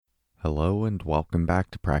Hello and welcome back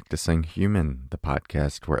to Practicing Human, the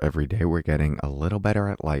podcast where every day we're getting a little better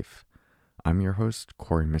at life. I'm your host,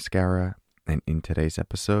 Corey Mascara, and in today's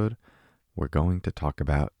episode, we're going to talk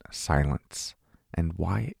about silence and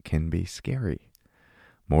why it can be scary.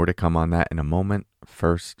 More to come on that in a moment.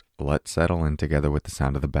 First, let's settle in together with the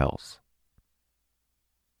sound of the bells.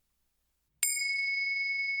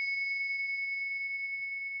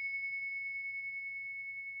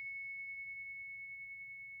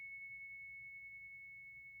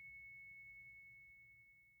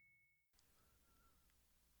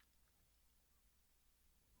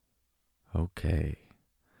 Okay,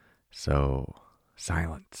 so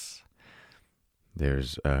silence.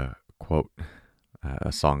 There's a quote,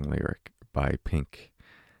 a song lyric by Pink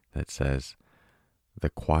that says, "The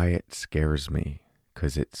quiet scares me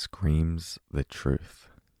 'cause it screams the truth."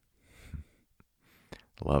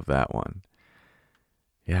 Love that one.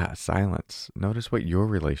 Yeah, silence. Notice what your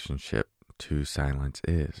relationship to silence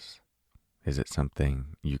is. Is it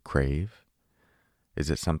something you crave? Is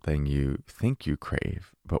it something you think you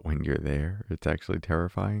crave, but when you're there, it's actually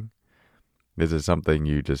terrifying? Is it something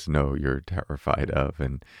you just know you're terrified of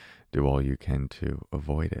and do all you can to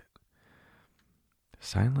avoid it?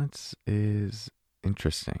 Silence is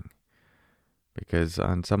interesting because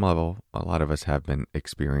on some level, a lot of us have been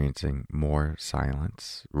experiencing more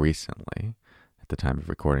silence recently. At the time of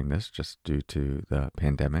recording this, just due to the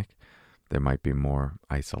pandemic, there might be more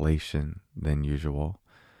isolation than usual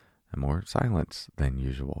and more silence than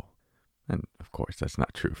usual. And of course, that's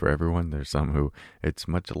not true for everyone. There's some who it's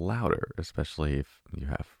much louder, especially if you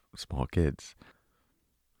have small kids.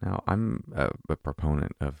 Now, I'm a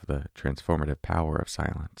proponent of the transformative power of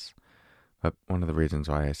silence. But one of the reasons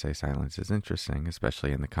why I say silence is interesting,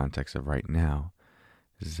 especially in the context of right now,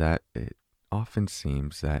 is that it often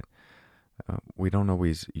seems that we don't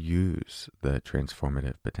always use the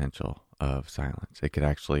transformative potential of silence. It could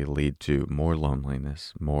actually lead to more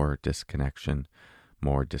loneliness, more disconnection,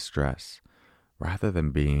 more distress, rather than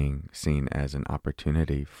being seen as an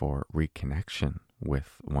opportunity for reconnection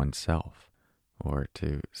with oneself, or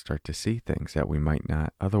to start to see things that we might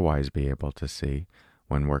not otherwise be able to see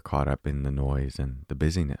when we're caught up in the noise and the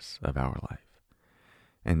busyness of our life.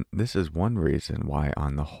 And this is one reason why,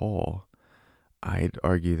 on the whole, I'd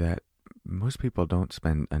argue that most people don't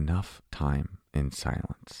spend enough time in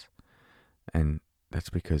silence. And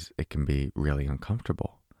that's because it can be really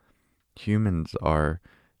uncomfortable. Humans are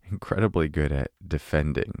incredibly good at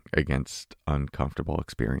defending against uncomfortable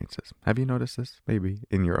experiences. Have you noticed this maybe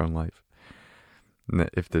in your own life?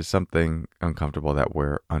 If there's something uncomfortable that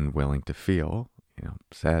we're unwilling to feel,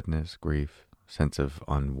 sadness, grief, sense of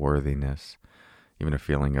unworthiness, even a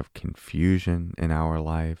feeling of confusion in our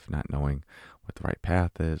life, not knowing what the right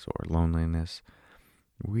path is, or loneliness,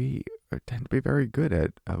 we tend to be very good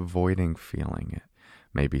at avoiding feeling it.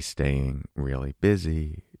 Maybe staying really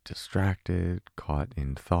busy, distracted, caught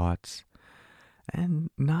in thoughts,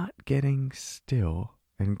 and not getting still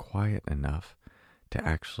and quiet enough to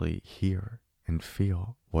actually hear and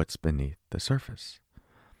feel what's beneath the surface.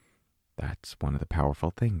 That's one of the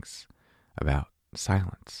powerful things about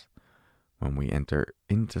silence. When we enter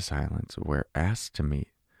into silence, we're asked to meet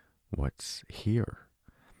what's here.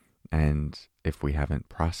 And if we haven't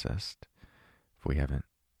processed, if we haven't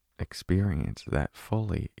experienced that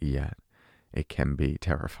fully yet, it can be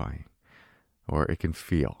terrifying, or it can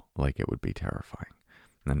feel like it would be terrifying.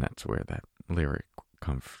 And that's where that lyric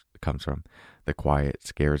comes from. The quiet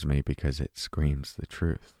scares me because it screams the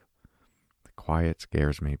truth. The quiet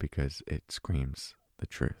scares me because it screams the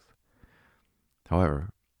truth. However,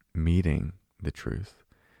 meeting the truth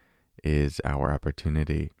is our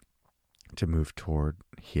opportunity to move toward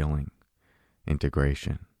healing,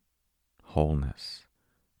 integration, wholeness,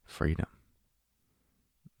 freedom.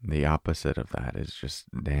 The opposite of that is just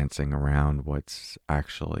dancing around what's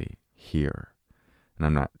actually here. And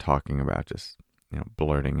I'm not talking about just,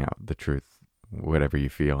 blurting out the truth, whatever you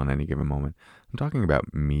feel in any given moment. I'm talking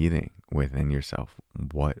about meeting within yourself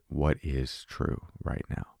what is true right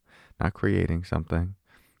now. Not creating something,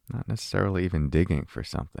 not necessarily even digging for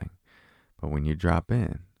something, but when you drop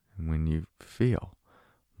in and when you feel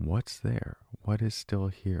what's there, what is still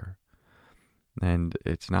here. And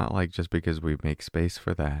it's not like just because we make space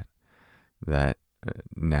for that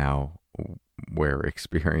now we're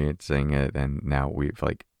experiencing it and now we've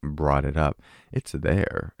brought it up. It's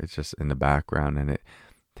there. It's just in the background, and it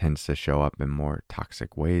tends to show up in more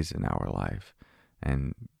toxic ways in our life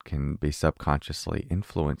and can be subconsciously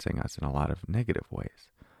influencing us in a lot of negative ways.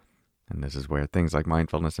 And this is where things like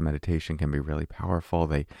mindfulness and meditation can be really powerful.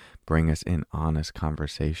 They bring us in honest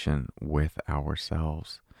conversation with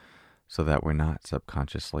ourselves so that we're not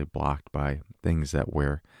subconsciously blocked by things that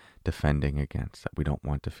we're defending against, that we don't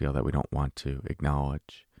want to feel, that we don't want to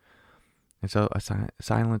acknowledge. And so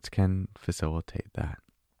silence can facilitate that.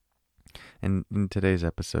 And in today's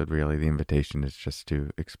episode, really, the invitation is just to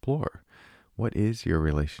explore, what is your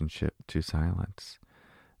relationship to silence?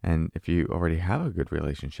 And if you already have a good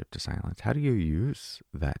relationship to silence, how do you use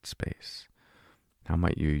that space? How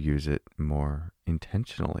might you use it more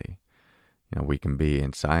intentionally? We can be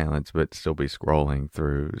in silence, but still be scrolling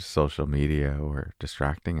through social media or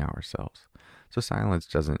distracting ourselves. So silence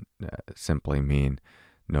doesn't simply mean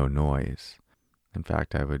no noise. In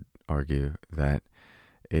fact, I would argue that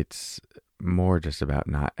it's more just about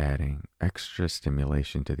not adding extra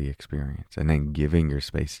stimulation to the experience and then giving your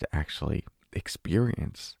space to actually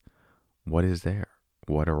experience what is there,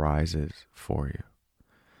 what arises for you.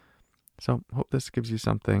 So, hope this gives you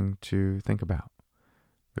something to think about.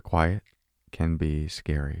 The quiet can be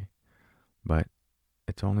scary, but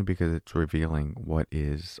it's only because it's revealing what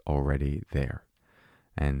is already there.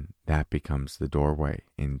 And that becomes the doorway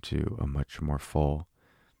into a much more full,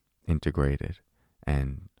 integrated,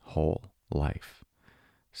 and whole life.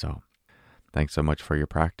 So, thanks so much for your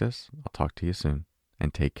practice. I'll talk to you soon,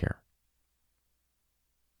 and take care.